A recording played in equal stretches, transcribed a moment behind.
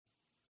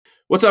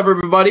What's up,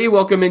 everybody?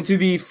 Welcome into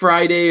the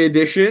Friday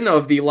edition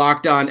of the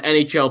Locked On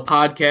NHL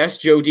podcast.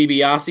 Joe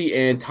DiBiase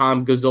and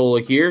Tom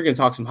Gazzola here. Going to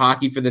talk some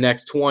hockey for the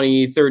next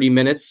 20, 30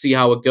 minutes, see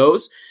how it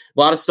goes. A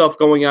lot of stuff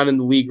going on in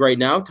the league right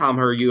now. Tom,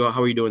 how are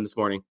you doing this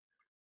morning?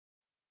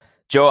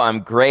 Joe,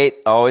 I'm great.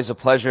 Always a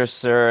pleasure,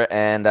 sir.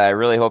 And I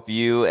really hope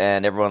you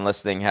and everyone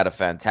listening had a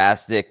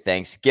fantastic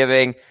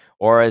Thanksgiving,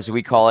 or as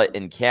we call it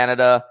in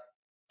Canada,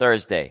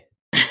 Thursday.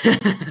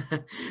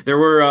 There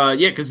were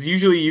because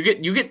usually you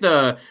get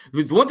the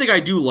one thing I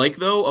do like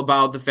though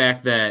about the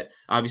fact that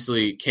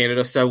obviously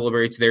Canada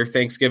celebrates their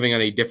Thanksgiving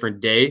on a different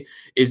day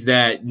is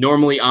that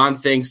normally on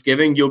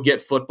Thanksgiving you'll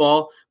get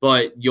football,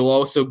 but you'll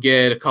also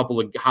get a couple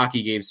of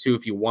hockey games too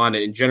if you want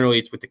it, and generally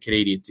it's with the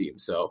Canadian team.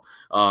 So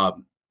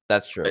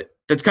that's true.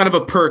 That's kind of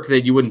a perk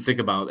that you wouldn't think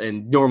about,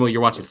 and normally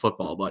you're watching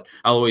football, but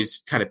I'll always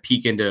kind of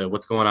peek into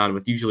what's going on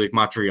with usually like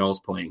Montreal's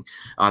playing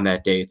on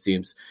that day, it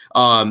seems.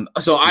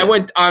 I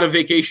went on a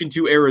vacation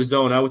to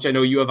Arizona, which I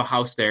know you have a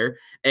house there,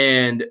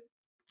 and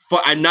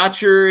I'm not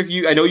sure if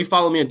I know you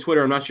follow me on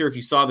Twitter. I'm not sure if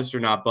you saw this or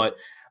not, but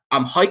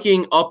I'm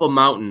hiking up a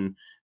mountain,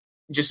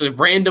 just a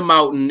random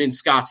mountain in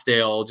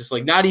Scottsdale, just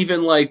like not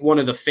even like one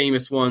of the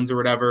famous ones or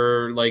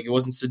whatever. Like it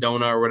wasn't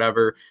Sedona or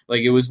whatever. Like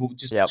it was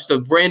just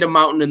a random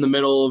mountain in the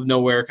middle of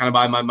nowhere, kind of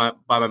by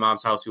my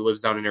mom's house, who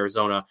lives down in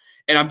Arizona.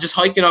 And I'm just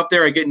hiking up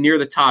there. I get near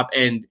the top,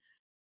 and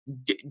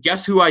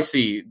guess who I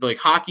see? Like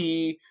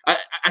hockey.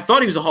 I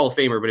thought he was a Hall of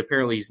Famer, but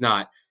apparently he's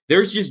not.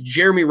 There's just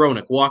Jeremy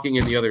Roenick walking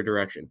in the other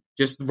direction,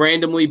 just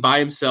randomly by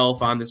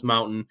himself on this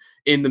mountain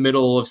in the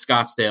middle of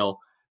Scottsdale.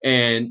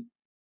 And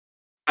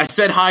I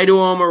said hi to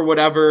him or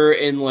whatever,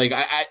 and like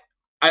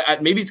I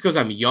maybe it's because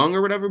I'm young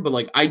or whatever, but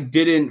like I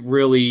didn't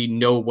really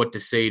know what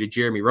to say to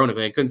Jeremy Roenick.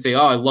 Like, I couldn't say,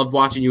 "Oh, I loved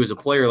watching you as a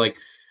player." Like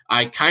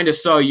I kind of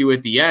saw you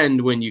at the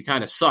end when you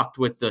kind of sucked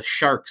with the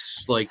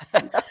Sharks. Like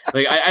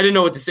I didn't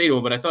know what to say to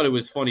him, but I thought it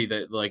was funny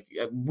that like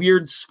a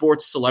weird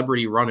sports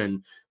celebrity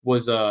run-in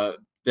was that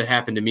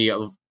happened to me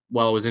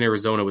while I was in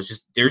Arizona. Was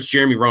just there's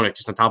Jeremy Roenick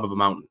just on top of a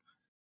mountain.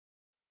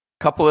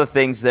 Couple of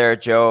things there,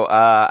 Joe.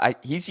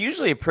 He's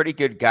usually a pretty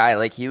good guy.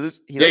 Like he likes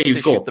to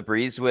shoot the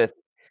breeze with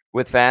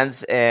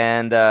fans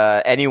and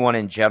anyone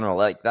in general.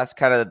 Like that's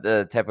kind of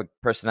the type of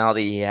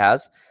personality he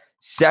has.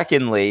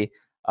 Secondly,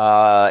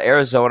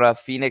 Arizona,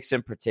 Phoenix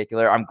in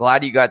particular. I'm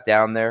glad you got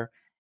down there,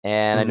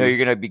 and I know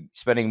you're going to be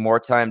spending more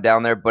time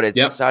down there. But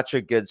it's such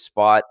a good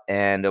spot,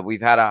 and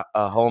we've had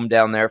a home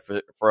down there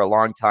for a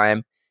long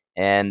time.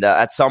 And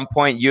at some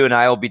point, you and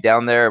I will be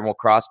down there, and we'll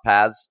cross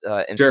paths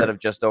instead of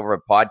just over a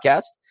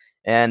podcast.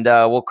 And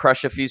we'll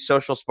crush a few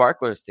social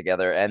sparklers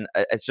together. And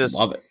it's just,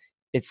 love it.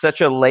 It's such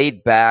a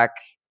laid back,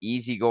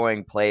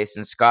 easygoing place.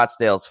 And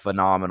Scottsdale's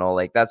phenomenal.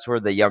 Like that's where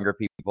the younger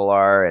people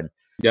are. And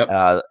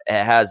it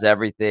has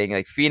everything.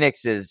 Like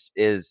Phoenix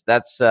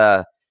that's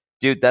my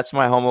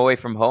home away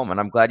from home. And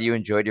I'm glad you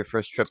enjoyed your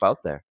first trip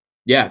out there.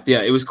 Yeah,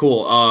 it was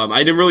cool.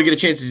 I didn't really get a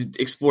chance to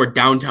explore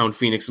downtown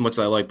Phoenix as much as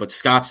I like, but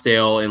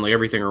Scottsdale and like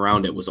everything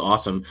around it was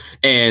awesome.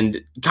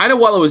 And kind of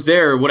while I was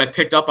there, what I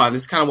picked up on,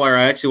 this is kind of why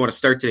I actually want to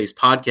start today's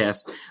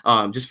podcast,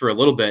 just for a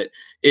little bit,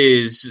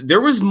 is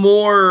there was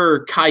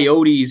more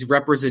Coyotes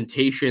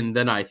representation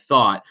than I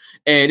thought.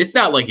 And it's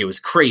not like it was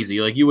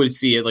crazy. Like you would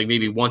see it like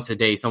maybe once a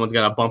day, someone's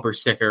got a bumper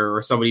sticker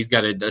or somebody's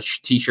got a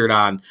t-shirt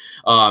on.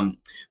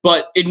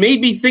 But it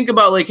made me think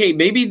about like, hey,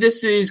 maybe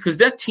this is because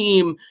that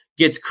team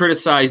gets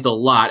criticized a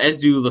lot, as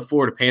do the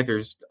Florida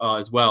Panthers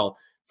as well,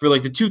 for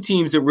like the two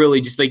teams that really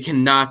just they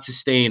cannot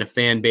sustain a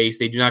fan base.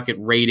 They do not get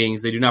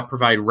ratings. They do not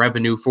provide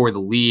revenue for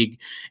the league.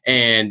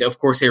 And of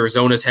course,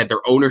 Arizona's had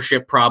their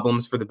ownership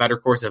problems for the better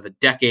course of a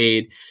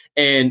decade.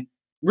 And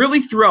really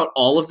throughout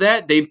all of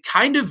that, they've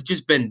kind of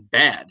just been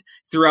bad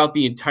throughout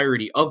the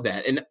entirety of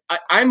that. And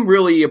I'm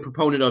really a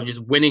proponent of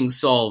just winning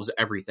solves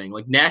everything.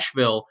 Like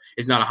Nashville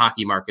is not a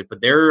hockey market, but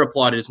they're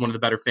applauded as one of the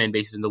better fan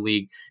bases in the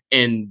league.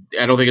 And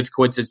I don't think it's a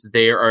coincidence that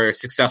they are a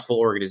successful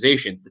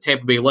organization. The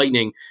Tampa Bay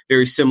Lightning,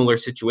 very similar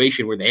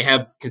situation where they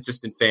have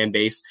consistent fan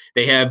base.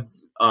 They have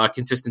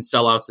consistent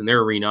sellouts in their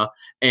arena.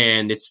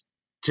 And it's,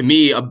 to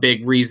me, a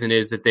big reason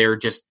is that they're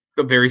just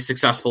a very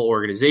successful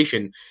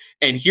organization.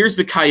 And here's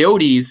the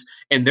Coyotes,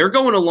 and they're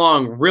going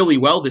along really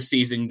well this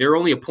season. They're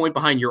only a point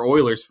behind your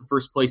Oilers for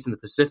first place in the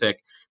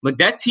Pacific. Like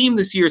that team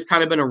this year has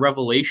kind of been a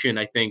revelation,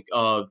 I think,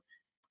 of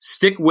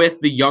stick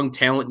with the young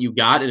talent you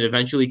got and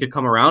eventually could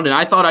come around. And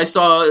I thought I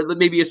saw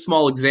maybe a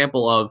small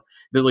example of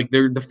that, like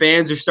the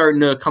fans are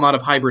starting to come out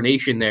of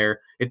hibernation there,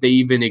 if they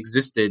even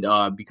existed,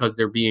 because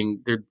they're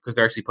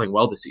actually playing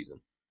well this season.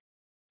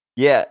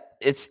 Yeah.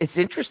 It's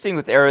interesting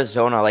with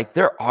Arizona. Like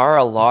there are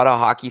a lot of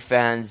hockey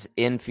fans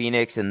in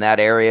Phoenix in that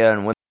area,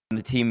 and when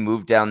the team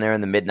moved down there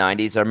in the mid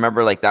 90s, I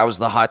remember like that was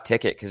the hot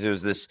ticket because it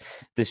was this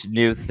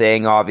new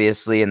thing,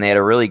 obviously, and they had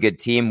a really good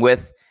team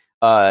with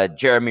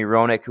Jeremy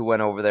Roenick, who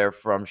went over there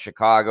from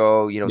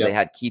Chicago. They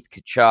had Keith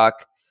Tkachuk,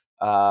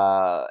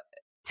 Teppo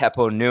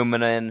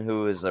Numminen,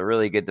 who is a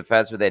really good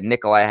defenseman. They had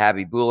Nikolai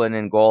Habibulin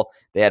in goal.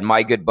 They had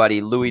my good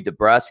buddy Louis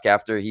DeBrusk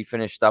after he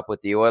finished up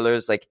with the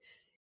Oilers. Like,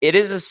 it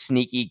is a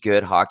sneaky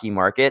good hockey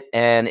market,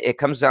 and it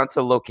comes down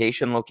to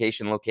location.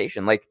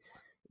 Like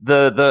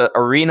the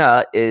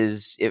arena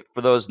is,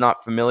 for those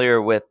not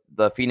familiar with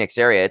the Phoenix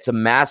area, it's a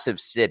massive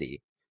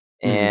city,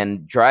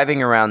 and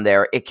driving around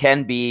there, it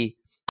can be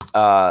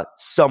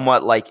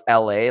somewhat like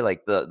LA.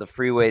 Like the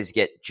freeways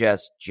get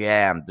just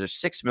jammed. There's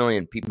 6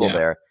 million people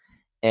there,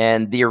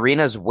 and the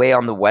arena is way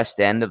on the west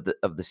end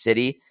of the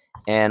city,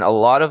 and a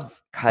lot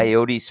of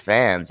Coyotes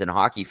fans and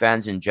hockey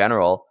fans in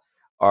general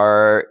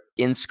are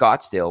in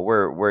Scottsdale,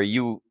 where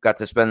you got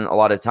to spend a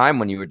lot of time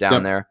when you were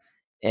down there.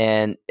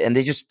 And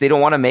they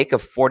don't want to make a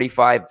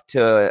 45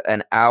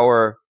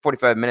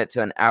 minute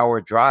to an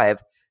hour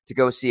drive to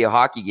go see a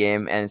hockey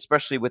game. And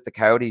especially with the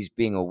Coyotes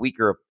being a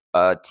weaker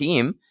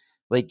team,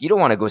 like, you don't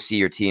want to go see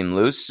your team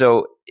lose.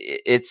 So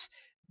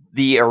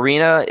the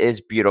arena is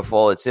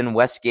beautiful. It's in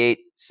Westgate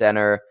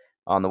Center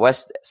on the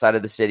west side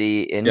of the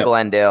city in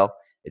Glendale.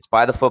 It's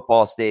by the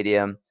football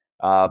stadium.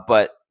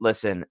 But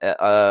listen,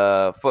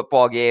 a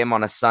football game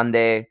on a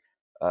Sunday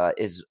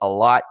is a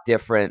lot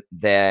different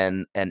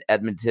than an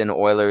Edmonton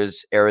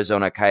Oilers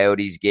Arizona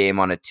Coyotes game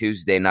on a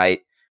Tuesday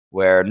night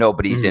where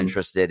nobody's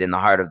interested in the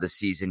heart of the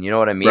season. You know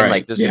what I mean? Right.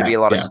 Like, there's going to be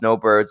a lot of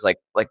snowbirds, like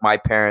my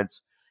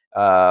parents,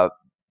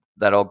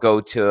 that'll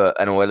go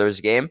to an Oilers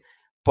game.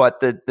 But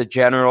the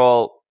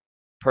general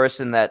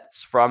person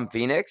that's from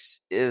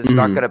Phoenix is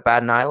not going to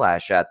bat an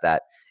eyelash at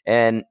that.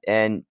 And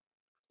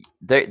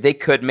they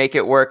could make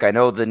it work. I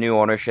know the new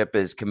ownership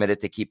is committed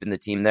to keeping the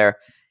team there.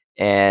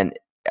 And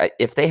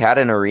if they had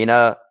an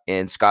arena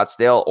in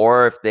Scottsdale,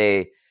 or if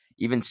they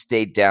even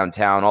stayed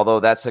downtown, although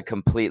that's a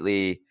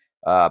completely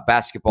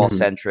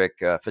basketball-centric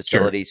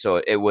facility, so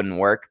it wouldn't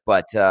work.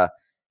 But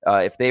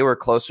if they were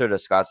closer to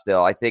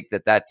Scottsdale, I think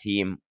that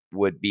team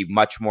would be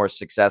much more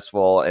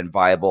successful and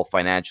viable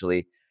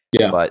financially.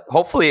 Yeah. But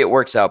hopefully it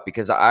works out,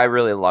 because I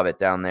really love it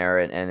down there,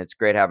 and it's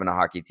great having a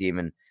hockey team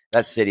in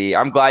that city.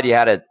 I'm glad you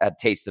had a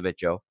taste of it,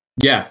 Joe.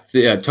 Yeah,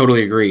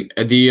 totally agree.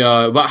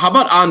 But how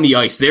about on the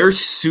ice? They're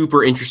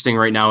super interesting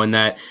right now in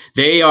that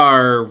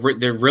they're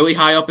really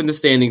high up in the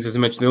standings. As I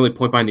mentioned, they're only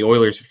point behind the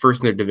Oilers,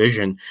 first in their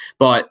division.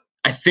 But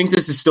I think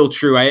this is still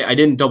true. I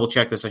didn't double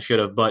check this. I should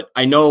have, but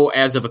I know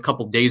as of a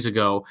couple days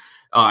ago,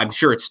 I'm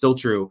sure it's still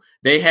true.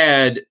 They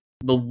had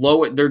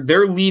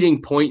their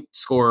leading point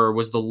scorer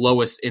was the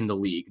lowest in the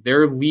league.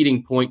 Their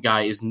leading point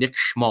guy is Nick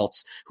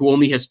Schmaltz, who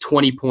only has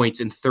 20 points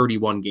in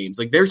 31 games.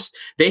 Like,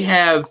 they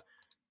have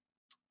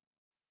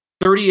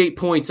 38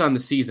 points on the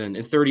season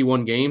in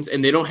 31 games,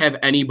 and they don't have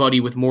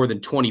anybody with more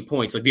than 20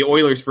 points. Like the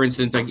Oilers, for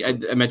instance, I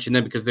mentioned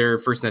them because they're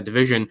first in that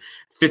division,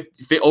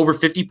 over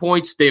 50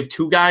 points. They have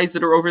two guys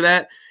that are over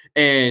that.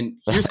 And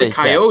here's the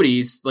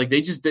Coyotes. Like,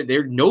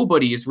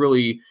 nobody is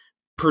really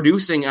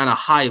producing on a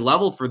high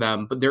level for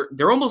them, but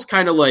they're almost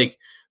kind of like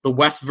the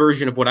West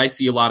version of what I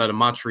see a lot out of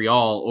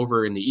Montreal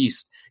over in the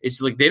East.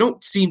 It's like they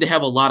don't seem to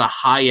have a lot of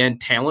high-end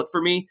talent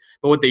for me,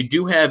 but what they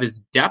do have is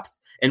depth.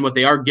 And what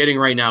they are getting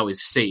right now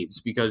is saves,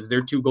 because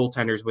their two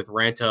goaltenders with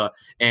Ranta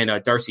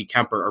and Darcy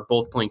Kemper are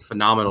both playing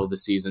phenomenal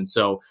this season.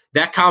 So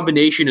that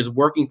combination is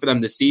working for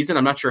them this season.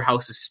 I'm not sure how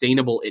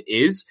sustainable it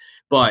is,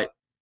 but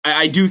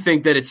I do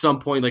think that at some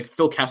point, like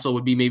Phil Kessel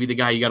would be maybe the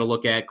guy you got to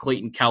look at,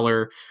 Clayton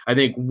Keller. I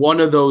think one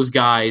of those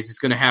guys is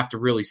going to have to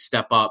really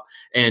step up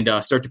and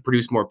start to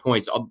produce more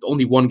points.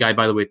 Only one guy,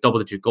 by the way, with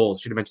double-digit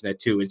goals. Should have mentioned that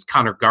too. It's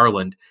Connor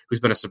Garland, who's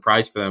been a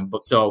surprise for them.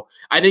 But so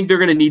I think they're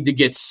going to need to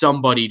get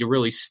somebody to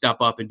really step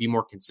up and be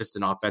more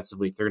consistent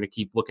offensively if they're going to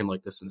keep looking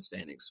like this in the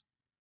standings.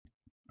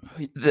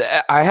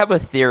 I have a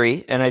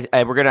theory, and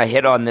we're going to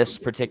hit on this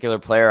particular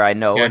player I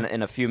know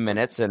in a few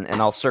minutes, and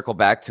I'll circle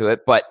back to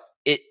it. But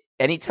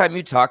anytime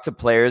you talk to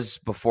players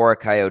before a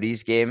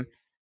Coyotes game,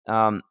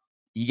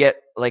 you get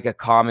like a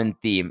common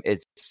theme.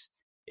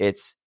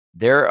 It's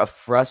they're a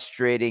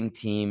frustrating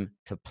team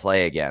to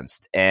play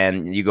against.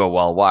 And you go,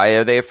 well, why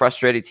are they a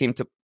frustrating team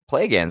to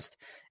play against?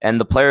 And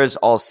the players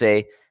all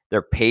say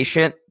they're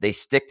patient. They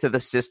stick to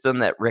the system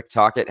that Rick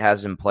Tocchet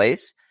has in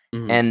place,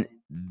 and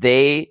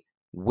they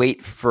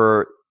wait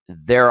for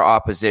their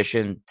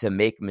opposition to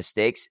make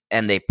mistakes,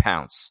 and they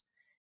pounce.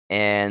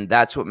 And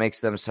that's what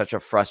makes them such a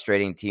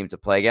frustrating team to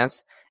play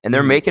against. And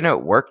they're making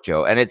it work,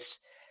 Joe. And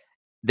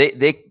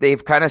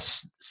they've kind of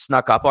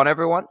snuck up on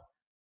everyone.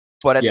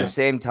 But at the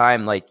same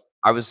time, like,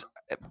 I was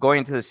going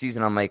into the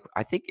season, I'm like,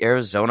 I think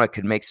Arizona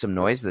could make some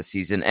noise this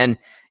season. And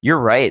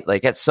you're right.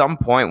 Like, at some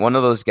point, one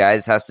of those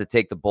guys has to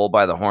take the bull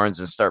by the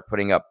horns and start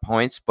putting up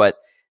points. But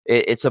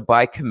it's a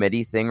by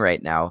committee thing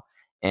right now.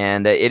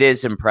 And it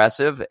is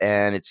impressive.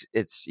 And it's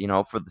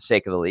for the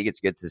sake of the league,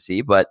 it's good to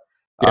see. But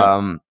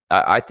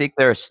I think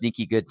they're a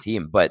sneaky good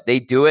team, but they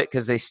do it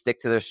because they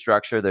stick to their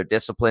structure. They're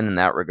disciplined in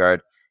that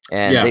regard,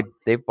 and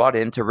they've bought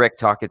into Rick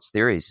Tocchet's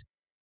theories.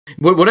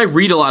 What I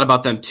read a lot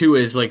about them too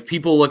is, like,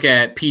 people look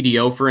at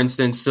PDO, for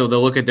instance, so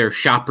they'll look at their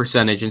shot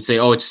percentage and say,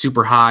 oh, it's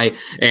super high,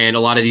 and a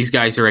lot of these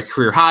guys are at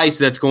career highs,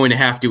 so that's going to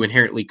have to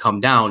inherently come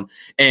down.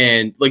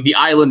 And like the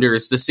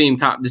Islanders, the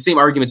same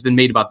argument's been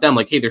made about them,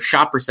 like, hey, their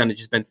shot percentage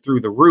has been through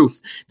the roof,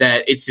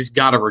 that it's just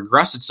got to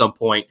regress at some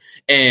point.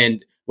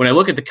 And when I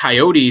look at the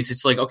Coyotes,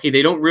 it's like, okay,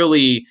 they don't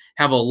really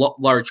have a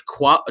large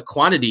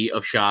quantity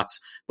of shots,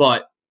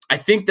 but I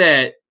think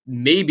that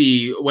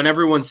maybe when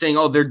everyone's saying,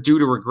 "Oh, they're due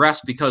to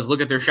regress because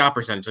look at their shot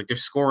percentage, like they're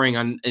scoring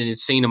on an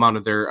insane amount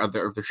of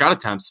their shot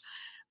attempts,"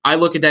 I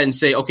look at that and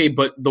say, okay,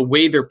 but the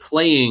way they're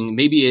playing,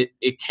 maybe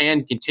it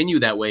can continue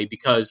that way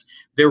because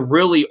they're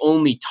really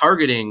only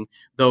targeting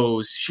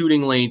those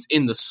shooting lanes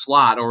in the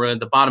slot or at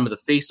the bottom of the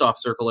faceoff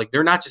circle. Like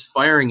they're not just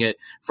firing it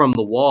from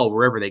the wall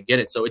wherever they get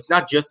it. So it's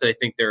not just that I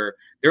think they're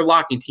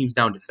locking teams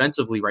down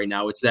defensively right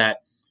now. It's that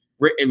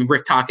in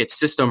Rick Tockett's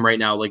system right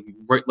now, like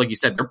you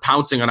said, they're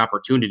pouncing on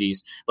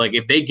opportunities. Like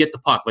if they get the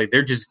puck, like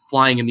they're just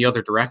flying in the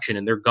other direction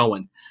and they're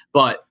going.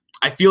 But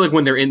I feel like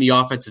when they're in the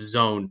offensive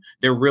zone,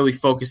 they're really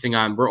focusing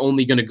on we're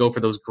only going to go for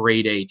those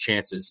grade A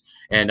chances.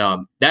 And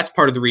that's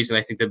part of the reason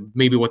I think that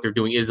maybe what they're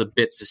doing is a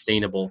bit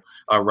sustainable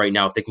right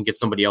now. If they can get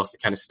somebody else to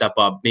kind of step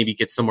up, maybe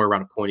get somewhere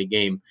around a point a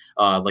game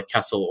like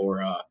Kessel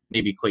or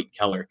maybe Clayton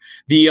Keller.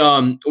 The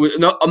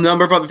a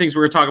number of other things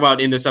we're going to talk about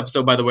in this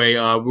episode, by the way.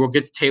 We'll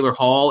get to Taylor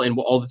Hall and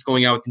all that's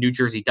going on with the New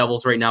Jersey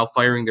Devils right now,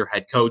 firing their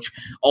head coach.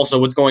 Also,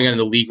 what's going on in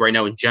the league right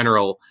now in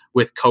general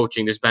with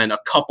coaching. There's been a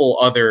couple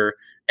other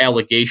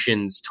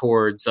allegations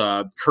towards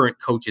current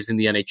coaches in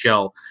the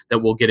NHL that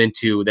we'll get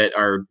into that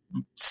are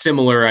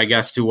similar, I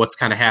guess, to what's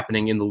kind of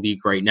happening in the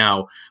league right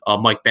now.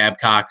 Mike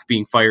Babcock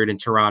being fired in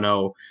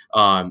Toronto,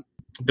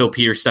 Bill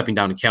Peters stepping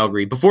down to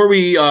Calgary. Before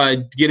we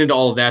get into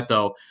all of that,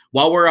 though,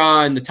 while we're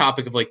on the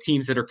topic of like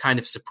teams that are kind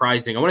of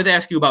surprising, I wanted to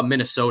ask you about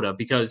Minnesota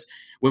because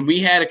when we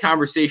had a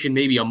conversation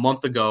maybe a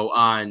month ago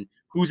on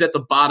who's at the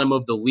bottom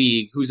of the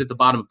league, who's at the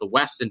bottom of the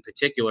West in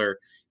particular,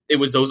 it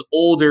was those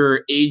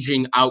older,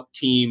 aging out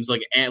teams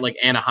like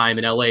Anaheim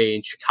and LA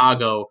and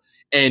Chicago.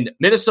 And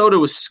Minnesota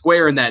was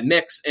square in that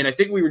mix. And I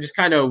think we were just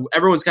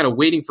everyone's kind of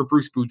waiting for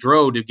Bruce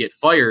Boudreau to get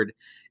fired.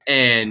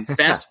 And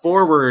fast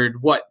forward,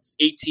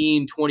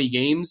 18, 20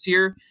 games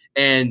here,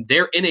 and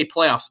they're in a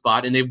playoff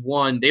spot, and they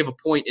have a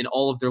point in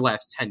all of their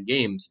last 10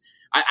 games.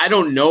 I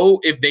don't know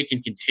if they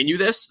can continue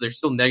this. There's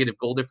still negative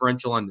goal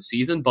differential on the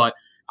season, but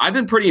I've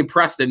been pretty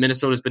impressed that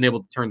Minnesota's been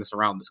able to turn this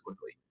around this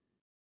quickly.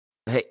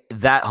 Hey,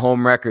 that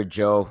home record,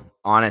 Joe,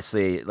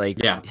 honestly, like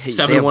they have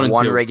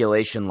 1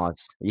 regulation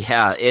loss.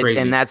 Yeah,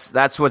 and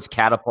that's what's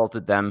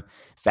catapulted them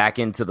back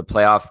into the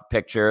playoff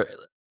picture.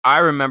 I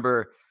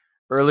remember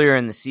earlier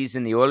in the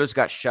season, the Oilers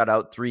got shut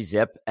out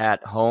 3-0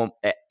 at home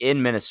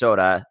in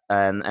Minnesota,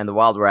 and the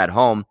Wild were at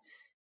home.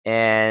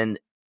 And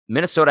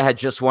Minnesota had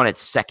just won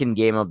its second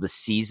game of the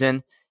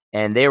season,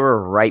 and they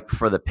were ripe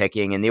for the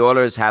picking. And the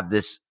Oilers have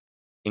this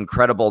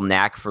incredible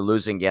knack for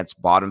losing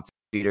against bottom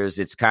feeders.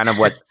 It's kind of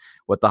what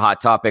the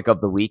hot topic of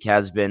the week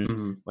has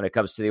been when it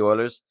comes to the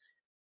Oilers.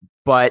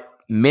 But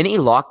Minnie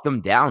locked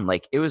them down.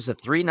 Like it was a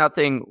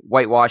 3-0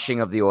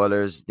 whitewashing of the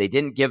Oilers. They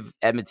didn't give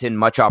Edmonton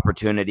much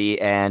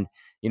opportunity. And,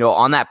 you know,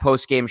 on that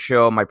post-game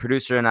show, my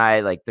producer and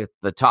I, like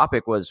the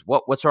topic was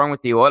what's wrong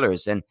with the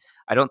Oilers? And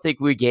I don't think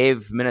we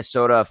gave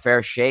Minnesota a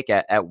fair shake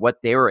at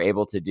what they were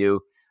able to do.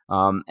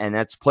 And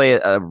that's play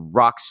a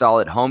rock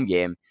solid home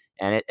game.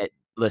 And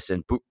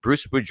listen,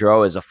 Bruce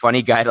Boudreau is a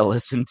funny guy to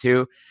listen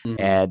to,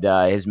 and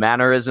his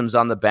mannerisms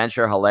on the bench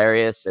are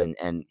hilarious.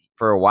 And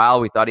for a while,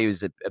 we thought he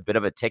was a bit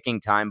of a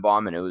ticking time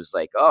bomb, and it was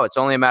like, oh, it's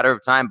only a matter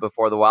of time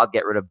before the Wild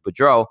get rid of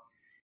Boudreau.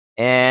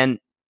 And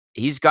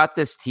he's got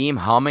this team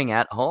humming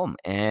at home,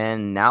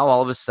 and now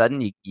all of a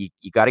sudden, you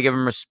got to give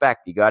him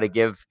respect. You got to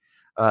give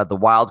the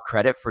Wild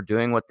credit for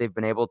doing what they've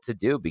been able to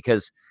do,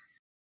 because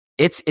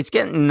it's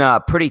getting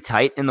pretty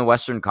tight in the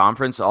Western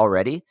Conference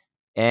already.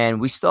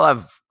 And we still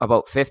have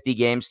about 50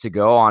 games to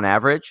go on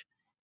average.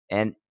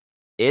 And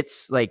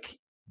it's like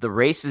the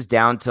race is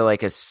down to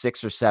like a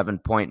 6 or 7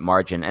 point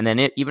margin. And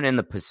then even in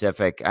the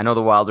Pacific, I know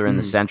the Wild are in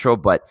the Central,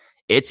 but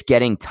it's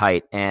getting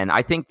tight. And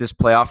I think this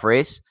playoff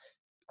race,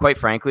 quite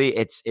frankly,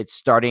 it's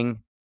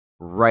starting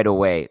right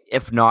away,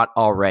 if not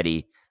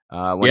already,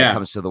 when it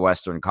comes to the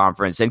Western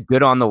Conference. And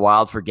good on the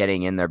Wild for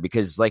getting in there,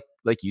 because like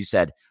you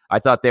said, I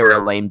thought they were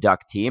a lame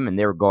duck team and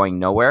they were going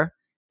nowhere.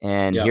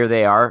 And here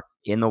they are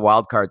in the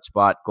wild card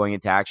spot going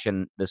into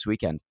action this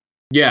weekend.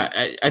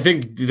 Yeah, I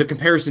think the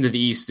comparison to the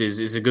East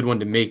is a good one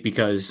to make,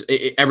 because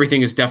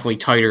everything is definitely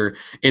tighter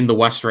in the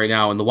West right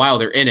now. And the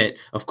Wild are in it,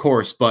 of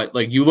course, but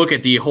like you look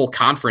at the whole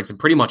conference and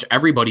pretty much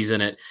everybody's in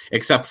it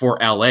except for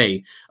LA.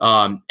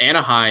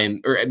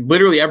 Anaheim, or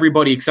literally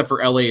everybody except for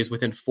LA is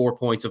within 4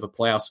 points of a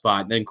playoff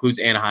spot. That includes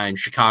Anaheim,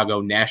 Chicago,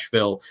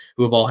 Nashville,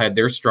 who have all had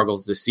their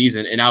struggles this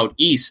season. And out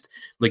East,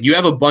 like you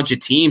have a bunch of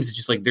teams that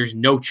just like there's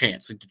no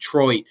chance. Like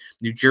Detroit,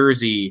 New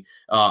Jersey,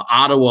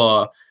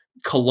 Ottawa,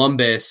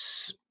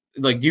 Columbus.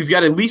 Like you've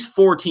got at least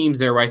 4 teams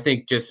there where I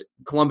think just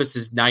Columbus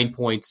is 9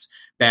 points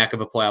back of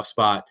a playoff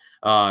spot,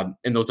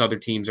 and those other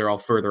teams are all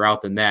further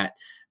out than that.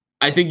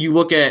 I think you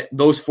look at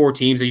those 4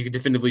 teams and you could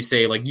definitively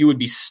say like you would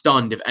be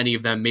stunned if any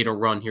of them made a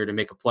run here to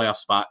make a playoff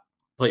spot,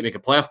 make a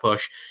playoff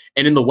push.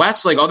 And in the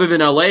West, like other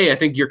than LA, I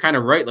think you're kind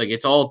of right. Like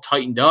it's all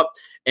tightened up,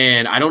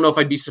 and I don't know if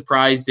I'd be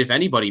surprised if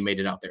anybody made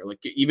it out there.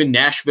 Like even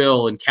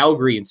Nashville and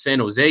Calgary and San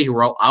Jose, who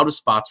are all out of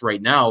spots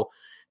right now,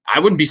 I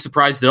wouldn't be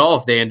surprised at all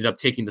if they ended up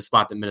taking the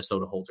spot that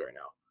Minnesota holds right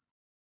now.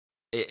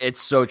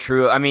 It's so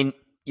true. I mean,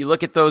 you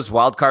look at those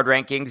wild card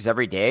rankings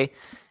every day,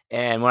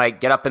 And when I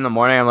get up in the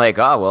morning, I'm like,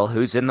 oh, well,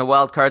 who's in the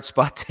wild card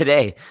spot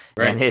today?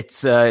 Right. And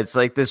it's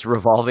like this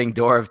revolving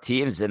door of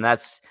teams. And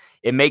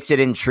it makes it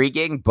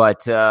intriguing.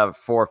 But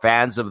for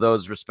fans of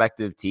those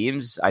respective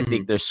teams, I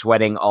think they're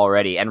sweating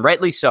already. And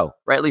rightly so.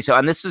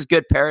 And this is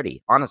good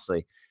parity,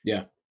 honestly.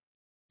 Yeah.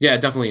 Yeah,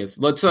 it definitely is.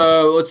 Let's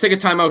take a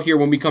time out here.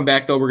 When we come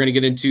back, though, we're going to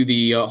get into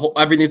the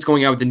everything that's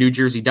going on with the New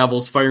Jersey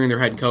Devils firing their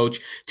head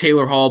coach,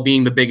 Taylor Hall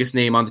being the biggest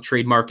name on the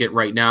trade market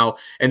right now.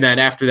 And then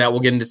after that,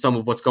 we'll get into some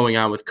of what's going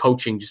on with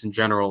coaching just in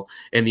general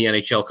in the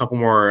NHL. A couple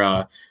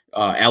more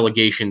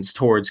allegations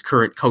towards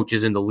current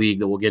coaches in the league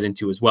that we'll get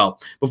into as well.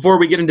 Before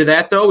we get into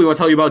that, though, we want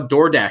to tell you about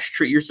DoorDash.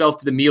 Treat yourself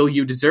to the meal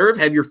you deserve.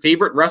 Have your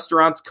favorite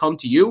restaurants come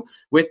to you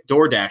with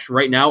DoorDash.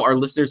 Right now, our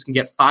listeners can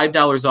get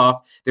 $5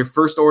 off their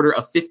first order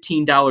of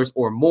 $15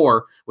 or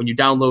more when you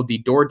download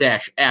the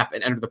DoorDash app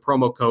and enter the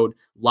promo code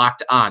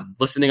Locked On.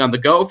 Listening on the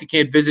go, if you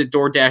can't visit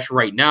DoorDash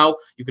right now,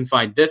 you can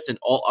find this and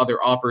all other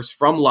offers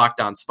from Locked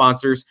On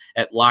sponsors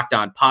at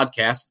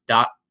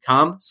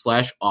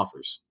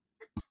LockedOnPodcast.com/offers.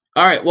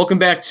 All right, welcome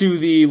back to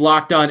the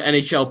Locked On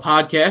NHL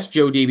podcast.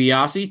 Joe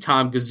DiBiase,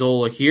 Tom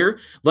Gazzola here.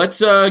 Let's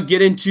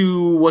get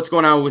into what's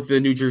going on with the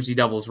New Jersey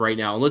Devils right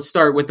now. Let's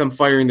start with them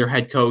firing their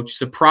head coach.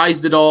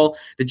 Surprised at all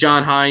that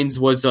John Hynes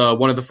was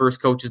one of the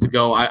first coaches to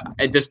go?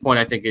 At this point,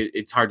 I think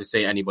it's hard to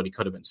say anybody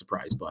could have been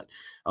surprised, but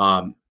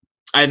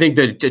I think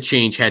that the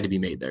change had to be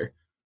made there.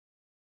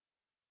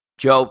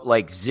 Joe,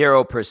 like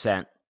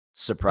 0%.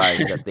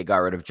 Surprised that they got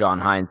rid of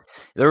John Hynes.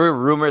 There were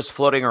rumors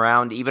floating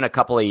around even a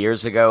couple of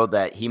years ago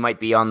that he might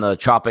be on the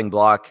chopping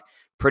block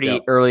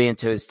pretty early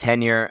into his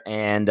tenure,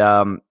 and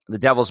the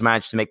Devils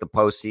managed to make the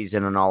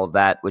postseason and all of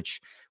that, which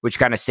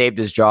kind of saved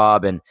his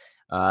job, and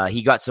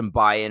he got some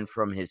buy-in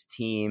from his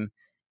team,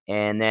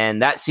 and then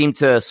that seemed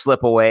to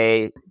slip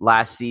away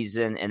last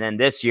season, and then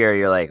this year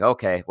you're like,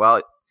 okay,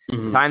 well,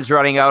 time's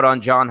running out on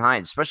John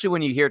Hynes, especially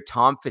when you hear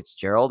Tom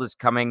Fitzgerald is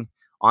coming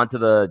onto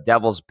the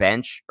Devils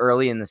bench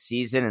early in the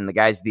season, and the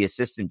guy's the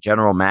assistant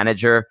general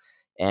manager,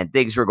 and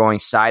things were going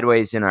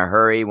sideways in a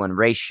hurry when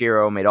Ray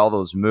Shero made all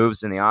those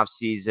moves in the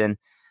offseason.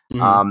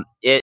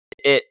 It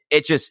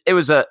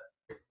was a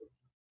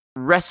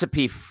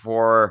recipe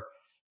for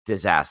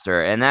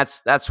disaster, and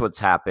that's what's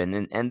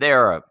happened. And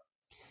they're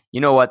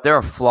they're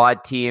a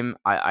flawed team.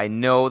 I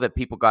know that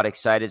people got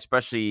excited,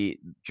 especially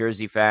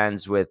Jersey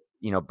fans, with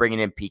bringing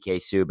in PK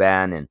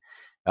Subban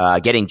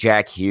and getting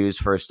Jack Hughes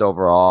first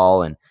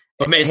overall, and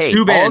but man,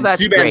 Subban,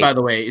 by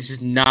the way, is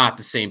just not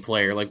the same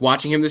player. Like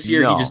watching him this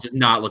year, he just does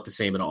not look the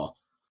same at all.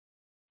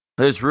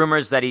 There's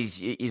rumors that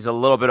he's a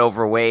little bit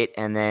overweight,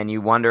 and then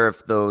you wonder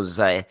if those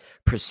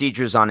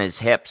procedures on his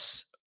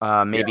hips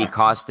maybe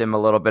cost him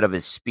a little bit of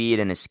his speed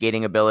and his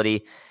skating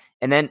ability.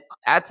 And then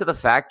add to the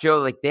fact, Joe,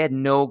 like they had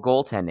no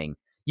goaltending.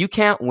 You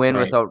can't win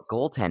without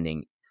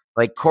goaltending.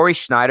 Like Corey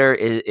Schneider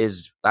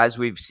is, as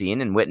we've seen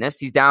and witnessed,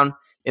 he's down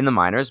in the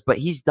minors, but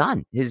he's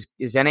done. His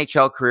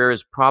NHL career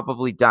is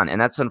probably done, and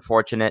that's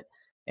unfortunate.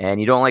 And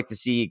you don't like to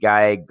see a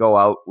guy go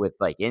out with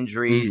like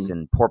injuries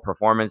and poor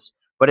performance,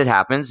 but it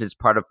happens. It's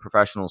part of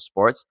professional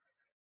sports.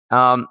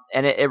 And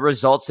it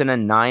results in a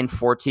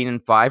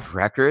 9-14-5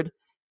 record.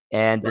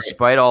 And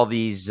despite all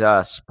these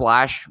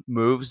splash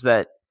moves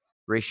that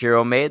Ray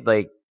Shero made,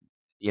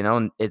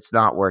 it's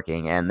not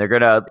working. And they're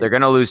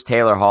gonna lose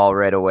Taylor Hall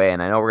right away.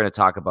 And I know we're gonna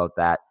talk about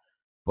that.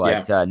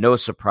 But no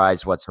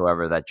surprise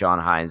whatsoever that John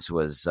Hynes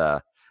was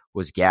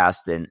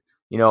gassed. And,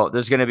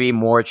 there's going to be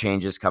more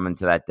changes coming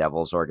to that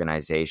Devils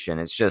organization.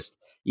 It's just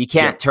you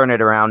can't turn it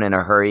around in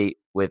a hurry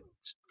with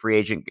free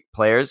agent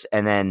players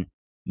and then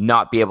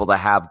not be able to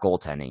have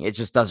goaltending. It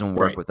just doesn't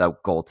work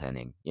without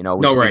goaltending.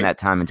 We've seen that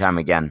time and time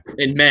again.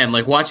 And, man,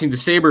 like watching the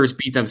Sabres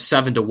beat them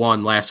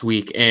 7-1 last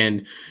week,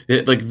 and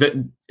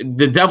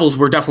the Devils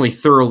were definitely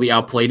thoroughly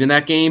outplayed in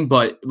that game,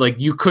 but like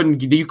you couldn't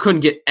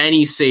get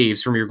any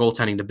saves from your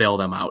goaltending to bail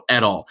them out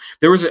at all.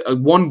 There was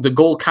the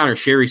goal Connor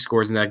Sherry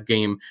scores in that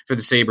game for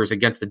the Sabres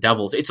against the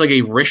Devils. It's like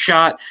a wrist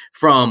shot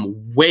from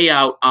way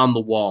out on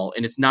the wall,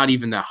 and it's not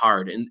even that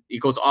hard. And it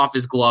goes off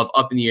his glove,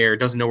 up in the air,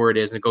 doesn't know where it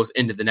is, and it goes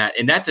into the net.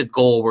 And that's a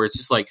goal where it's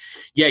just like,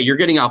 yeah, you're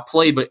getting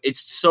outplayed, but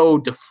it's so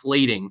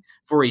deflating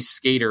for a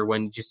skater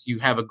when just you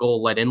have a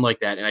goal let in like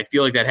that. And I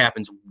feel like that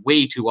happens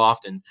way too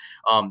often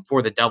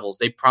for the Devils.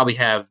 They probably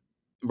have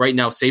right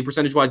now, save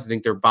percentage wise, I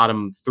think they're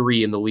bottom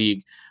 3 in the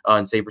league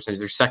in save percentage.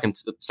 They're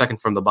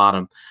second from the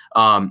bottom.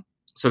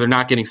 So they're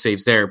not getting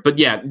saves there. But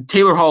yeah,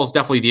 Taylor Hall is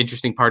definitely the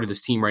interesting part of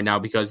this team right now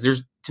because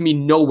there's, to me,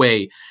 no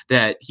way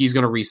that he's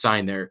going to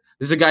re-sign there.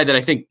 This is a guy that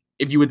I think,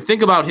 if you would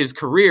think about his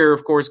career,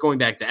 of course, going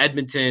back to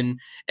Edmonton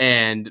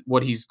and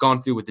what he's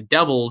gone through with the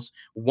Devils,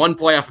 1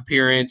 playoff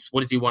appearance.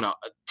 What does he want?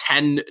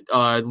 10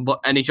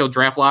 NHL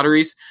draft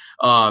lotteries.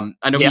 I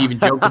know he even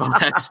joked about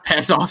that this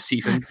past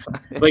offseason.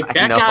 Like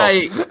that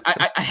guy,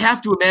 I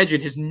have to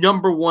imagine his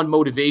number one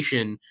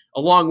motivation,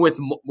 along with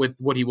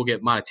what he will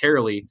get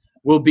monetarily,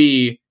 will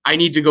be, I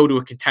need to go to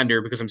a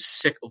contender because I'm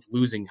sick of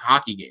losing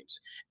hockey games.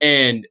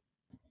 And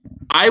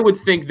I would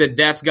think that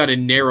that's got to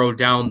narrow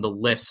down the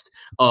list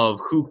of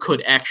who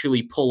could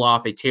actually pull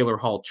off a Taylor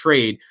Hall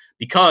trade,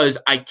 because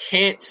I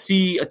can't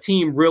see a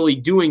team really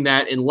doing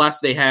that unless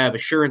they have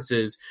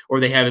assurances or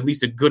they have at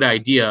least a good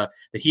idea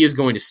that he is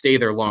going to stay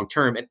there long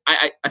term. And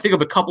I think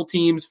of a couple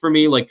teams for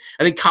me, like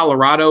I think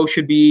Colorado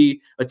should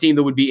be a team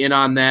that would be in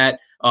on that.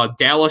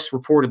 Dallas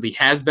reportedly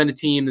has been a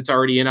team that's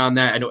already in on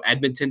that. I know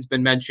Edmonton's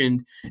been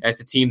mentioned as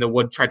a team that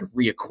would try to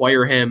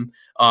reacquire him.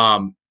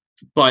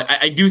 But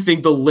I do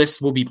think the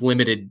list will be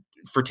limited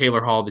for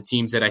Taylor Hall, the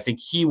teams that I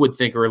think he would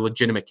think are a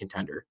legitimate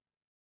contender.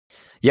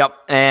 Yep.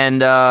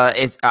 And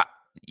I'm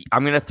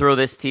going to throw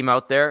this team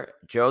out there,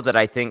 Joe, that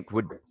I think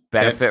would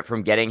benefit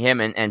from getting him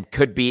and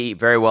could be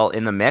very well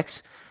in the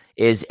mix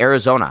is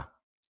Arizona.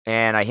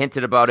 And I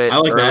hinted about it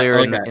earlier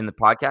in the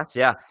podcast.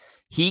 Yeah.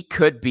 He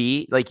could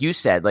be, like you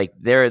said, like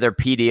their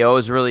PDO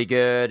is really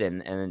good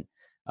and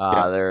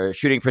their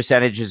shooting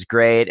percentage is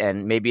great.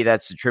 And maybe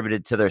that's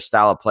attributed to their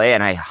style of play.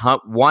 And I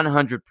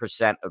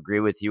 100% agree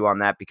with you on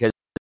that, because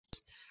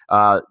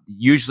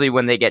usually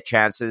when they get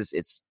chances,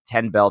 it's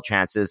 10 bell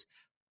chances.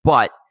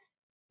 But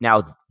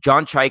now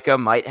John Chaika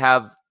might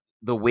have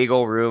the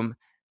wiggle room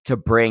to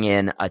bring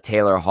in a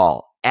Taylor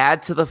Hall.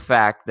 Add to the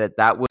fact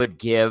that would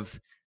give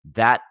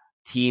that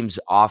team's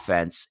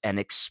offense an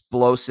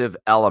explosive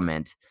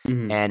element.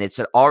 Mm-hmm. And it's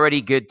an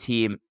already good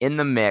team in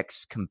the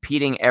mix,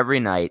 competing every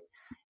night.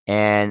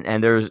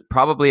 And there's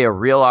probably a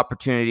real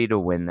opportunity to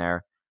win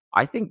there.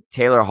 I think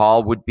Taylor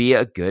Hall would be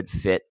a good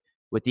fit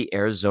with the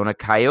Arizona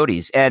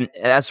Coyotes. And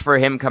as for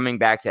him coming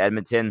back to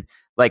Edmonton,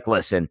 like,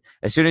 listen,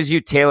 as soon as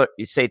you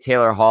say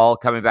Taylor Hall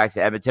coming back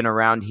to Edmonton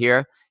around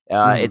here,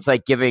 it's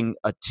like giving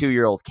a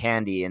 2-year-old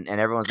candy, and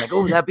everyone's like,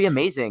 oh, that'd be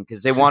amazing,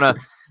 because they want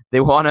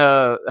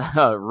to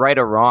right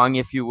a wrong,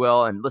 if you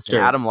will. And listen,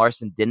 sure. Adam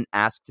Larsson didn't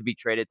ask to be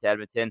traded to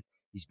Edmonton.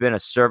 He's been a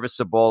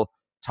serviceable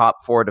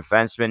top 4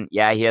 defenseman.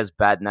 Yeah, he has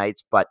bad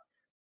nights, but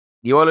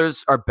the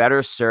Oilers are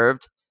better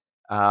served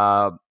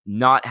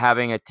not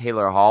having a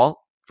Taylor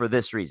Hall for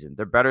this reason.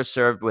 They're better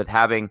served with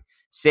having,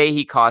 say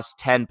he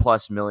costs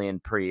 $10+ million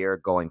per year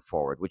going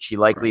forward, which he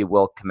likely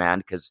will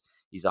command because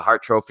he's a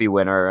Hart Trophy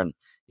winner and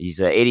he's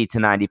an 80 to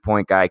 90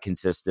 point guy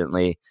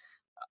consistently.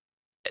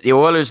 The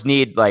Oilers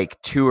need like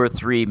 2 or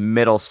 3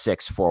 middle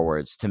 6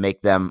 forwards to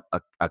make them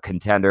a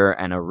contender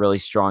and a really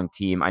strong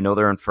team. I know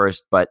they're in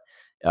first, but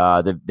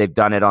they've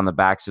done it on the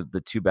backs of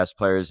the 2 best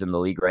players in the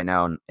league right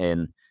now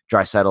in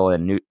Draisaitl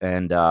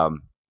and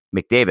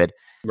McDavid.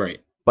 Right.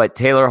 But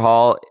Taylor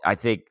Hall, I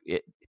think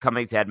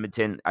coming to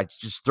Edmonton, I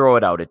just throw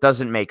it out. It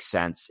doesn't make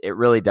sense. It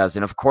really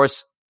doesn't. Of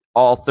course,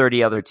 all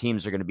 30 other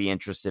teams are going to be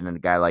interested in a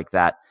guy like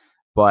that.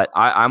 But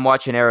I'm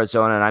watching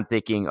Arizona and I'm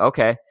thinking,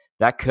 okay,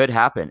 that could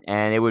happen.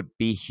 And it would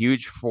be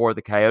huge for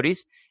the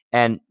Coyotes.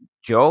 And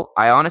Joe,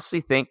 I honestly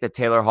think that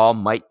Taylor Hall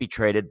might be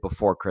traded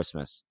before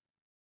Christmas.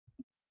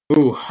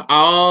 Ooh,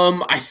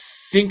 I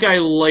think I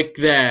like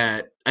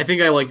that.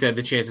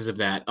 The chances of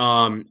that.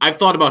 I've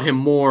thought about him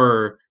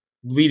more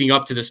leading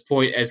up to this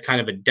point as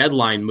kind of a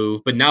deadline move,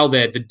 but now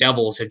that the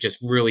Devils have just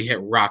really hit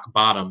rock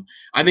bottom,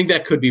 I think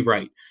that could be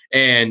right.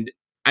 And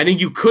I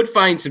think you could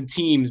find some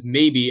teams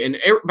maybe, and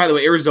by the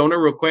way, Arizona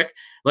real quick,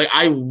 like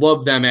I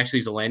love them actually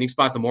as a landing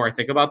spot. The more I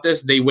think about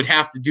this, they would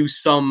have to do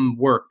some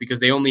work because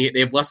they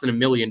have less than $1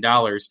 million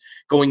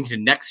going to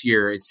next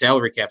year in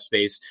salary cap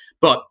space.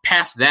 But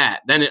past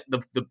that, then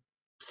the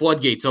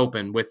floodgates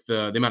open with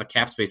the amount of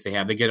cap space they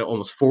have. They get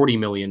almost $40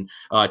 million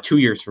 2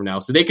 years from now.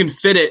 So they can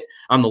fit it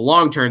on the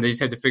long term. They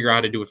just have to figure out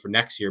how to do it for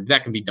next year. But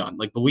that can be done.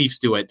 Like the Leafs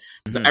do it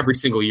every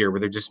single year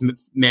where they're just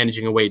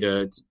managing a way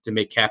to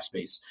make cap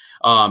space.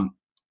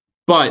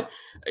 But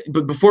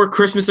before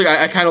Christmas,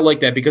 I kind of like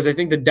that because I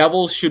think the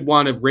Devils should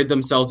want to rid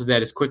themselves of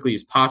that as quickly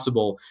as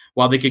possible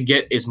while they could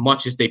get as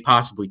much as they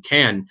possibly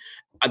can.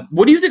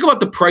 What do you think about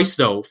the price,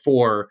 though,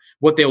 for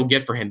what they will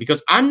get for him?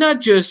 Because I'm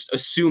not just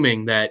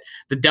assuming that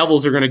the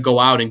Devils are going to go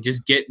out and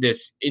just get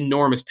this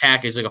enormous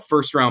package, like a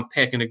first-round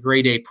pick and a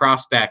grade A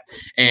prospect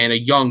and a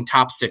young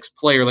top 6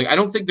 player. Like, I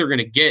don't think they're going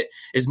to get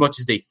as much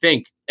as they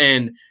think.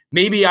 And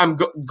maybe I'm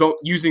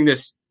using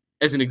this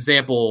as an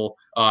example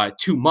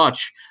too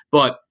much,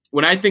 but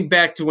when I think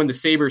back to when the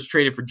Sabres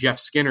traded for Jeff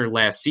Skinner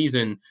last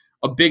season,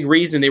 a big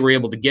reason they were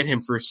able to get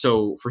him for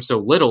so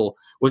little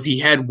was he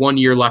had 1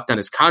 year left on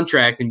his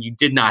contract, and you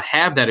did not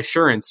have that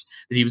assurance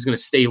that he was going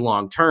to stay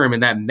long term,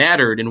 and that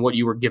mattered in what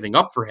you were giving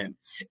up for him.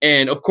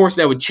 And of course,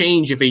 that would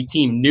change if a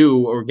team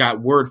knew or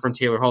got word from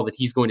Taylor Hall that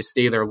he's going to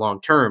stay there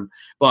long term.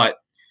 But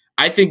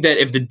I think that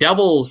if the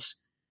Devils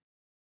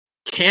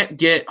can't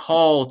get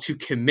Hall to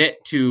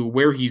commit to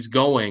where he's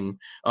going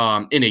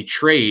in a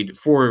trade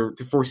for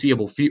the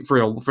foreseeable for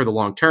the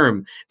long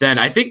term, then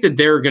I think that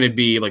they're going to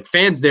be like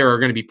fans there are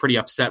going to be pretty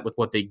upset with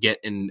what they get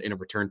in a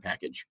return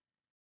package.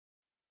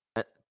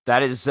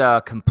 That is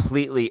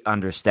completely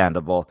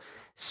understandable.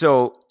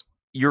 So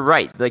you're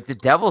right. Like the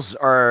Devils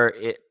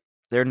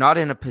they're not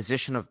in a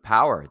position of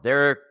power.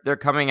 They're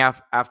coming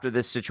after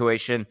this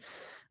situation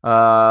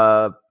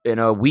in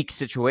a weak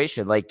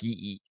situation. Like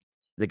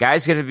the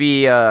guy's going to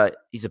be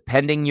he's a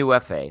pending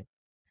UFA.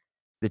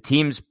 The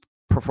team's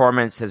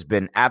performance has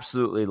been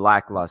absolutely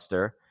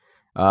lackluster.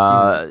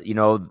 You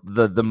know,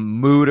 the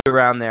mood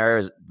around there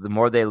is, the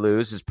more they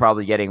lose, is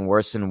probably getting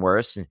worse and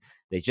worse. And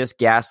they just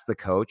gassed the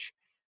coach.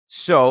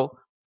 So,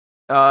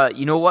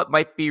 you know what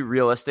might be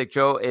realistic,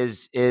 Joe,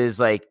 is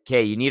like,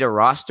 okay, you need a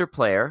roster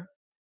player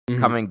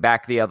coming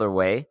back the other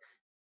way,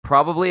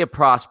 probably a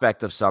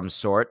prospect of some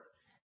sort.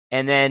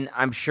 And then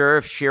I'm sure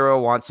if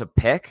Shiro wants a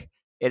pick,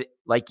 it,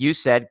 like you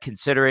said,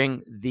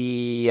 considering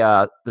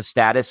the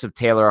status of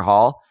Taylor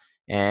Hall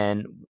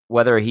and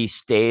whether he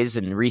stays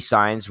and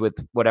re-signs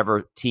with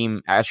whatever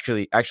team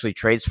actually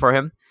trades for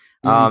him,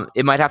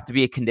 it might have to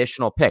be a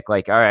conditional pick.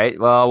 Like, all right,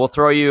 well, we'll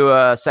throw you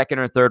a second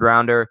or third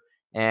rounder,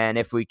 and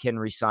if we can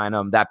re-sign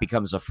him, that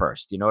becomes a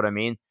first. You know what I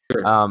mean?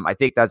 Sure. I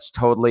think that's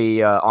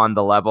totally on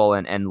the level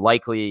and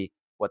likely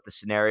what the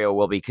scenario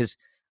will be. Because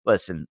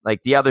listen,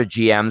 like, the other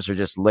GMs are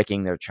just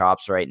licking their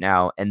chops right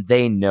now, and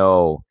they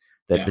know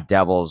that the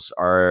Devils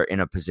are in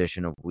a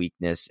position of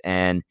weakness.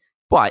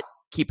 But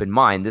keep in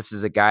mind, this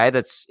is a guy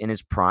that's in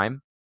his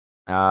prime.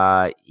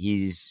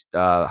 He's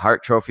a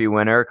Hart Trophy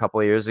winner a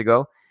couple of years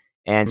ago.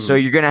 And so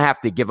you're going to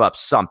have to give up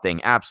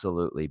something.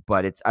 Absolutely.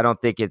 But I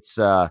don't think it's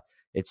not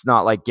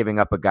like giving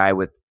up a guy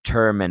with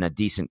term and a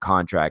decent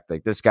contract.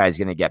 Like, this guy's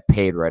going to get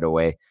paid right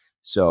away.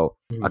 So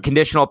a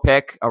conditional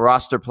pick, a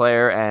roster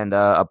player, and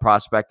a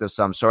prospect of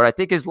some sort, I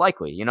think, is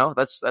likely. You know,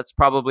 that's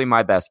probably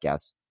my best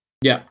guess.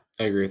 Yeah,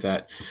 I agree with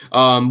that.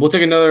 We'll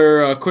take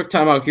another quick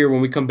time out here.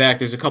 When we come back,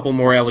 there's a couple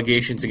more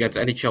allegations against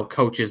NHL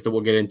coaches that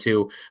we'll get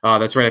into.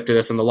 That's right after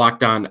this on the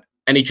Locked On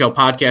NHL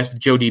podcast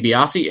with Joe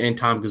DiBiase and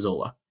Tom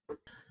Gazzola.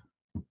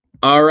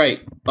 All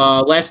right.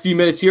 Last few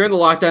minutes here in the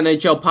Locked On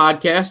NHL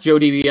podcast, Joe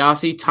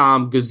DiBiase,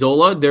 Tom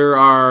Gazzola. There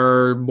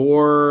are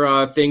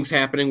more things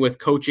happening with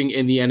coaching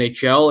in the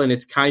NHL, and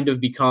it's kind of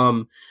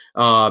become,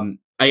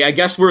 I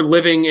guess we're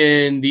living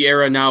in the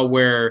era now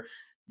where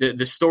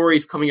the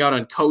stories coming out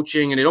on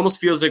coaching, and it almost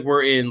feels like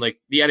we're in, like,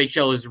 the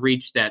NHL has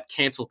reached that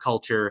cancel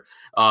culture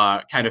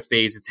kind of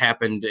phase. It's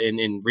happened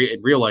in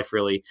real life,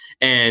 really.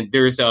 And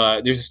there's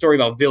a story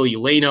about Ville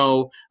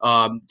Leino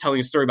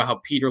telling a story about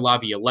how Peter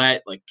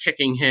Laviolette, like,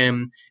 kicking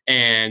him.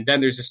 And then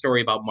there's a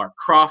story about Mark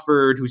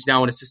Crawford, who's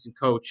now an assistant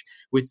coach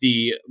with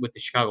the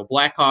Chicago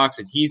Blackhawks,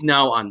 and he's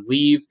now on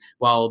leave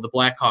while the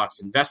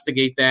Blackhawks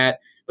investigate that.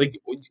 Like,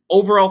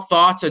 overall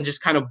thoughts on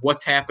just kind of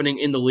what's happening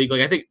in the league.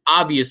 Like, I think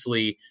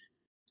obviously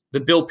the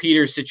Bill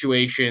Peters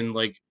situation,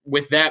 like,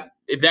 with that,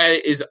 if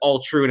that is all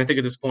true, and I think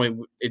at this point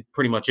it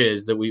pretty much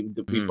is, that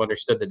we've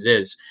understood that it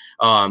is,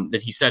 that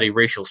he said a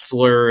racial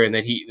slur, and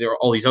that there are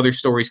all these other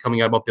stories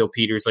coming out about Bill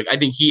Peters. Like, I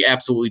think he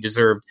absolutely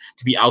deserved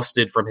to be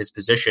ousted from his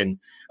position.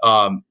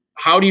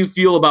 How do you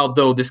feel about,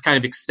 though, this kind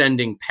of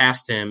extending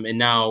past him, and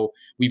now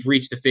we've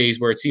reached a phase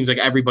where it seems like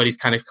everybody's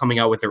kind of coming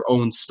out with their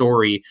own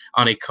story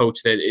on a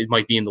coach that it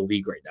might be in the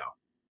league right now?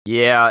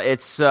 Yeah,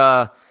 it's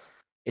a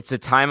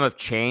time of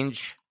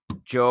change,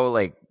 Joe,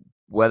 like,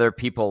 whether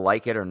people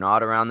like it or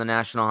not around the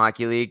National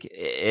Hockey League.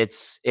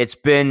 It's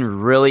been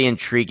really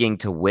intriguing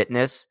to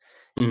witness.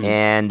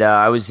 And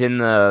I was in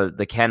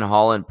the Ken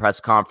Holland press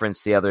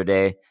conference the other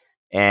day,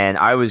 and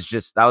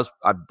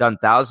I've done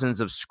thousands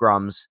of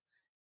scrums,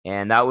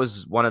 and that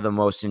was one of the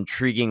most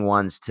intriguing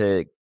ones,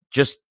 to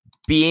just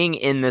being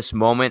in this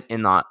moment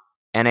in the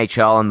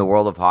NHL and the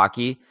world of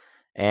hockey,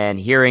 and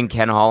hearing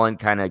Ken Holland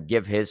kind of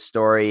give his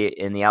story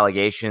in the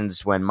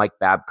allegations when Mike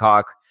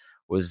Babcock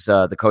was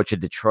the coach of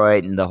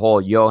Detroit, and the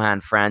whole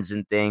Johan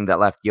Franzen thing that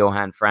left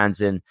Johan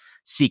Franzen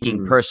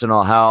seeking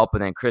personal help.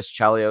 And then Chris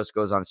Chelios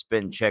goes on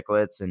Spittin'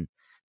 Chicklets and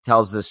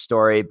tells this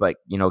story. But,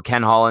 you know,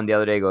 Ken Holland the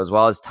other day goes,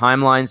 well, his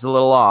timeline's a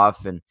little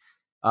off. And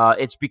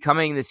it's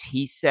becoming this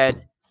he said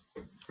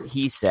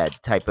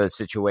type of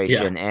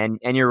situation. Yeah.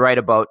 And you're right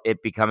about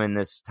it becoming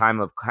this time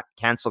of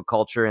cancel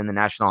culture in the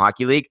National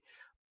Hockey League.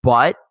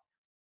 But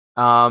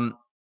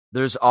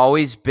there's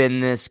always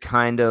been this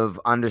kind of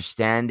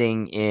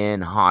understanding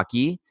in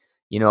hockey.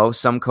 You know,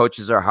 some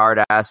coaches are hard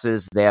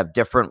asses. They have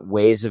different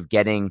ways of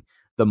getting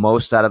the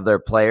most out of their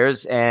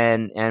players.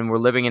 And we're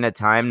living in a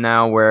time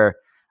now where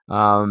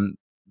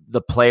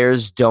the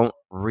players don't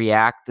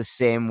react the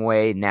same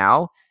way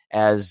now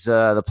as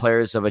the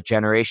players of a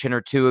generation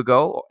or two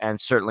ago, and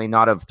certainly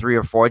not of 3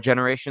 or 4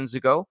 generations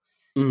ago.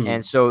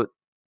 And so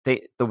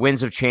the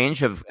winds of change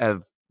have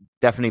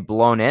definitely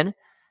blown in.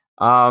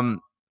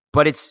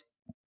 But it's,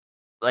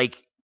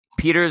 like,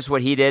 Peters,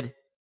 what he did,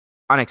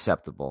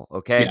 unacceptable.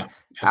 Okay. Yeah,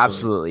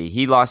 absolutely.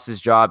 He lost his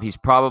job. He's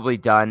probably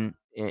done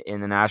in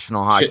the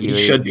National Hockey League. He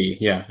should be.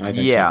 Yeah. I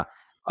think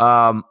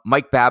so.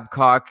 Mike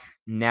Babcock,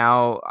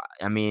 now,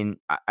 I mean,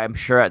 I'm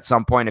sure at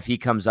some point, if he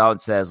comes out and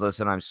says,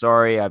 listen, I'm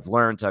sorry, I've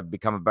learned, I've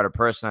become a better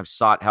person, I've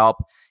sought help,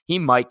 he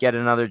might get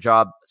another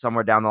job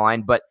somewhere down the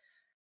line. But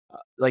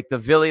like the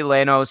Ville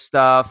Leino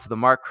stuff, the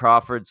Mark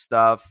Crawford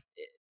stuff,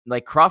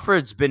 like,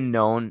 Crawford's been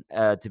known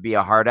to be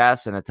a hard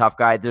ass and a tough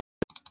guy. There's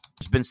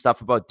been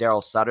stuff about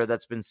Daryl Sutter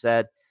that's been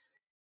said.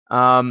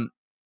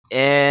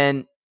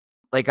 And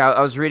like,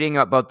 I was reading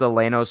about the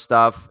Leino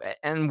stuff,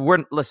 and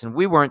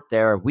we weren't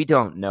there. We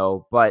don't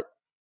know, but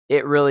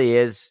it really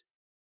is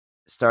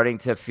starting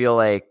to feel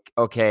like,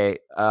 okay,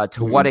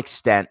 to what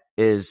extent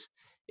is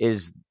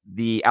is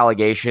the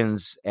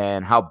allegations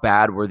and how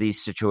bad were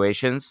these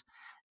situations.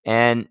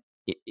 And,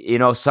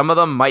 some of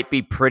them might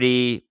be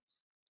pretty,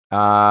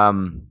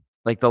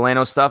 like the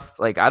Leno stuff.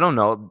 Like, I don't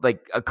know,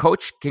 like a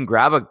coach can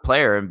grab a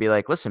player and be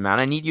like, listen, man,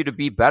 I need you to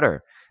be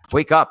better.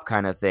 Wake up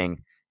kind of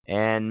thing.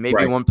 And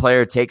maybe one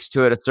player takes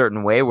to it a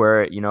certain way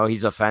where,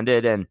 he's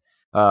offended, and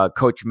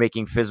coach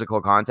making physical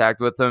contact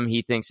with him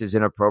he thinks is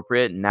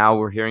inappropriate. And now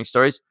we're hearing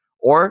stories.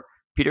 Or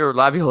Peter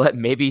Laviolette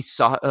maybe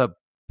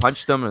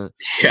punched him and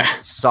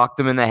socked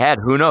him in the head.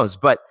 Who knows?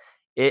 But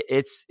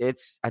it's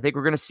I think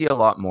we're going to see a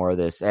lot more of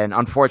this. And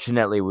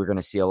unfortunately, we're going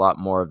to see a lot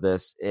more of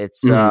this.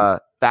 It's a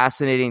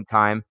fascinating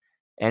time.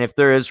 And if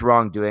there is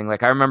wrongdoing,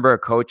 like I remember a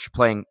coach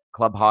playing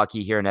club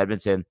hockey here in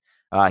Edmonton.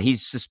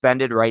 He's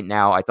suspended right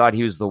now. I thought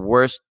he was the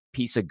worst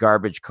piece of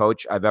garbage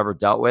coach I've ever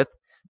dealt with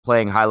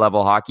playing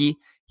high-level hockey.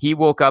 He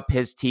woke up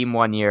his team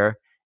one year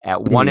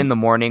at 1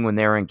 a.m. when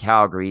they were in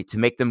Calgary to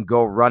make them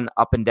go run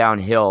up and down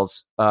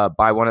hills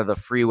by one of the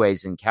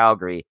freeways in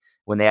Calgary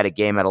when they had a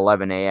game at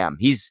 11 a.m.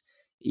 He's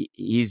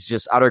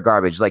just utter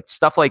garbage. Like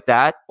stuff like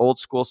that, old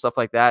school stuff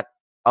like that,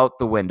 out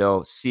the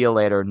window. See you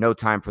later. No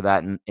time for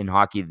that in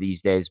hockey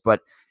these days.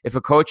 But if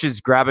a coach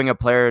is grabbing a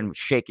player and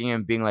shaking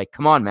him, being like,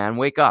 come on, man,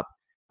 wake up,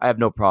 I have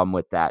no problem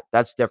with that.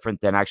 That's different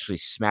than actually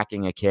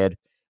smacking a kid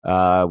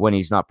when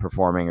he's not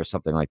performing or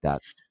something like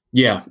that.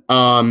 Yeah.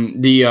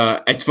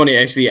 It's funny,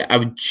 actually,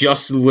 I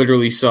just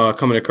literally saw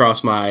coming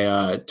across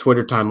my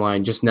Twitter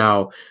timeline just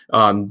now.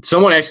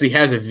 Someone actually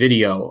has a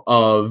video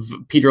of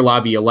Peter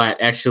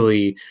Laviolette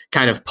actually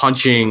kind of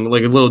punching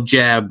like a little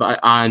jab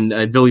on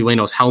Ville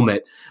Leino's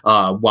helmet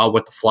while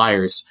with the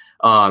Flyers.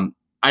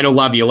 I know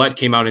Laviolette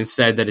came out and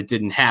said that it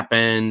didn't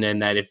happen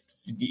and that if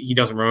he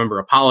doesn't remember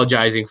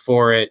apologizing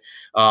for it.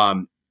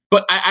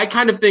 But I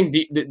kind of think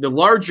the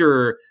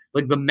larger,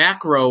 like the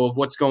macro of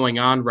what's going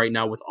on right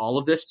now with all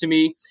of this to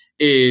me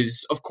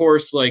is, of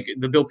course, like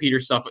the Bill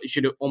Peters stuff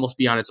should almost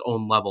be on its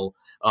own level.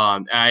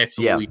 I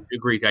absolutely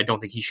agree that I don't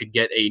think he should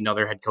get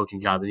another head coaching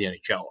job in the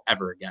NHL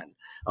ever again.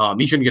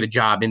 He shouldn't get a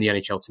job in the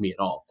NHL to me at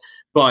all.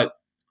 But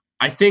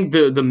I think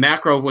the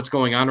macro of what's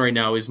going on right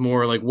now is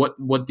more like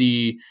what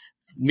the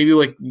maybe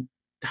like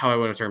how I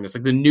want to term this,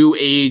 like the new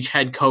age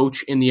head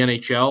coach in the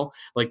NHL,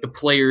 like the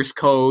players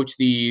coach,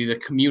 the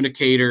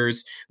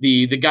communicators,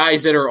 the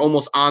guys that are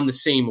almost on the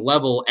same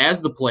level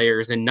as the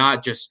players and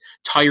not just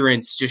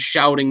tyrants, just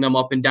shouting them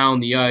up and down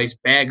the ice,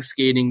 bag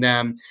skating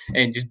them,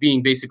 and just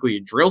being basically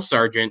a drill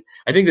sergeant.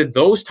 I think that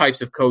those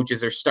types of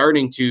coaches are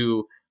starting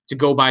to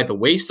go by the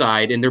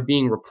wayside, and they're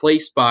being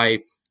replaced by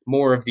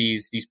more of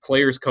these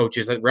players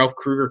coaches. Ralph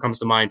Kruger comes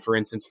to mind, for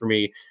instance, for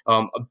me,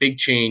 a big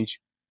change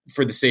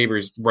for the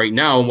Sabres right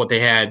now and what they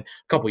had a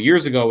couple of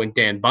years ago in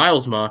Dan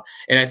Bylsma.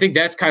 And I think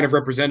that's kind of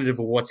representative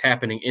of what's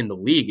happening in the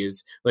league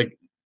is like,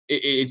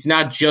 it's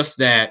not just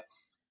that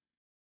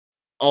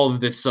all of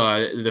this,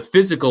 the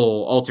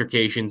physical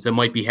altercations that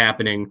might be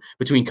happening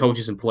between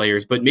coaches and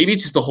players, but maybe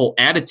it's just the whole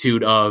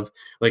attitude of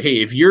like,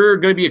 hey, if you're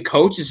going to be a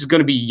coach, this is going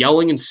to be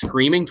yelling and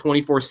screaming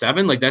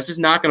 24/7. Like that's just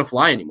not going to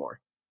fly anymore.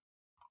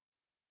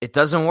 It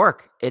doesn't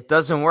work.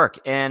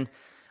 And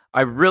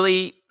I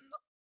really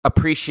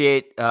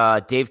appreciate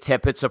Dave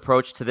Tippett's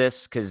approach to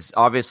this because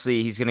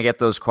obviously he's going to get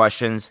those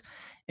questions.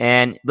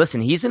 And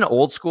listen, he's an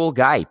old school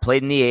guy. He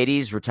played in the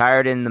 80s,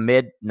 retired in the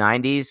mid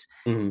 90s,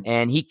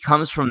 and he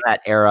comes from that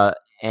era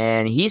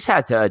and he's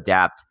had to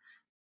adapt.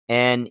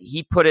 And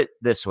he put it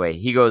this way.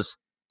 He goes,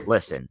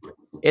 listen,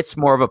 it's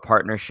more of a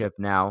partnership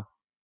now.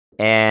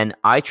 And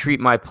I treat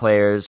my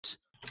players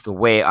the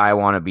way I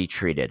want to be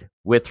treated,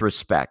 with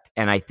respect.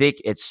 And I think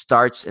it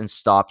starts and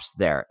stops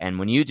there. And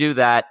when you do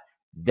that,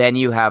 then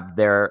you have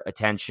their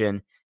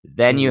attention,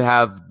 then you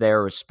have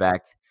their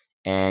respect,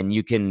 and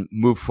you can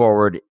move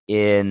forward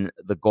in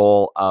the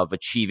goal of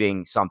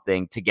achieving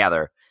something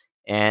together.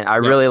 And I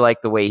really like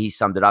the way he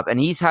summed it up. And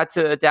he's had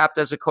to adapt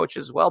as a coach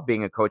as well,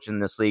 being a coach in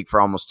this league for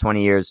almost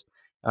 20 years.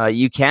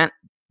 You can't,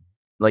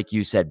 like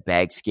you said,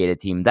 bag skate a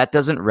team. That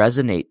doesn't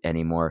resonate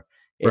anymore.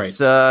 It's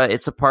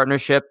a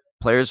partnership.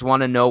 Players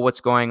want to know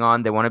what's going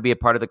on. They want to be a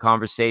part of the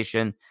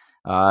conversation.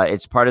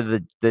 It's part of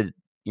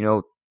the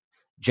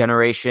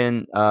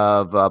generation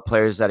of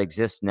players that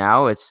exist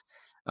now. It's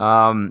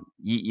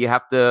you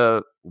have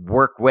to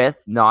work with,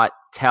 not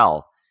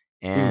tell.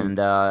 And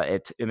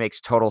it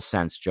makes total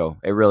sense, Joe.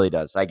 It really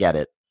does. I get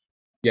it.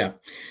 Yeah.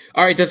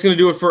 All right. That's going to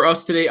do it for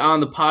us today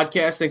on the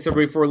podcast. Thanks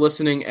everybody for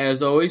listening.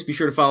 As always, be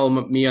sure to follow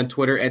me on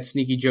Twitter at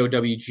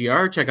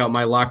SneakyJoeWGR. Check out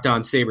my Locked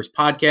On Sabres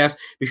podcast.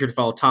 Be sure to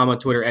follow Tom on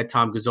Twitter at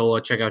Tom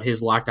Gazzola. Check out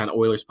his Locked On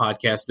Oilers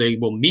podcast. They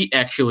will meet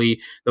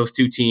actually those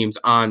two teams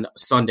on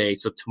Sunday.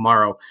 So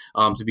tomorrow.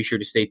 So be sure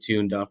to stay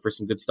tuned for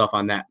some good stuff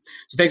on that.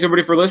 So thanks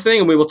everybody for listening,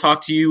 and we will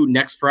talk to you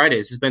next Friday.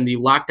 This has been the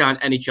Locked On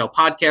NHL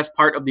podcast,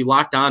 part of the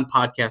Locked On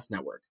Podcast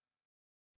Network.